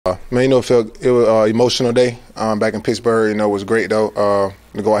Man, it was an emotional day back in Pittsburgh. It was great though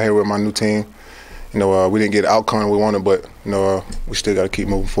to go out here with my new team. We didn't get the outcome we wanted, but we still got to keep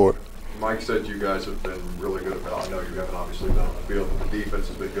moving forward. Mike said you guys have been really good about, I know you haven't obviously been on the field, but the defense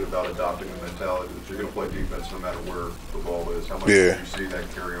has been good about adopting the mentality that you're going to play defense no matter where the ball is. How much do you see that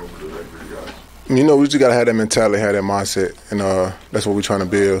carry over to the regular guys? We just got to have that mentality, have that mindset, and that's what we're trying to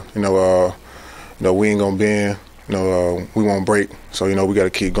build. We ain't going to bend. We won't break, so we got to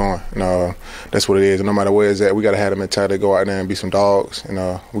keep going. That's what it is. And no matter where it's at, we got to have the mentality to go out there and be some dogs, and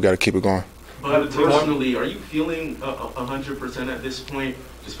we got to keep it going. But personally, are you feeling 100% at this point,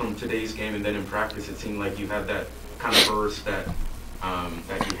 just from today's game, and then in practice, it seemed like you had that kind of burst that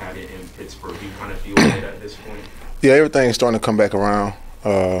you had it in Pittsburgh. Do you kind of feel it at this point? Yeah, everything's starting to come back around.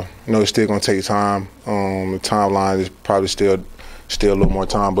 It's still going to take time. The timeline is probably still a little more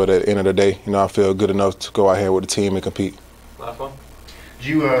time, but at the end of the day, I feel good enough to go out here with the team and compete. Last one. Did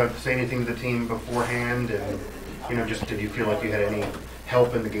you say anything to the team beforehand, and just did you feel like you had any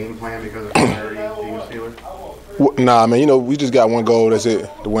help in the game plan because of clarity being a Steeler? Nah, man. We just got one goal. That's it,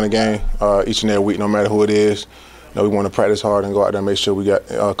 to win a game each and every week, no matter who it is. We want to practice hard and go out there and make sure we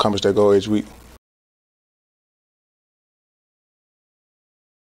accomplish that goal each week.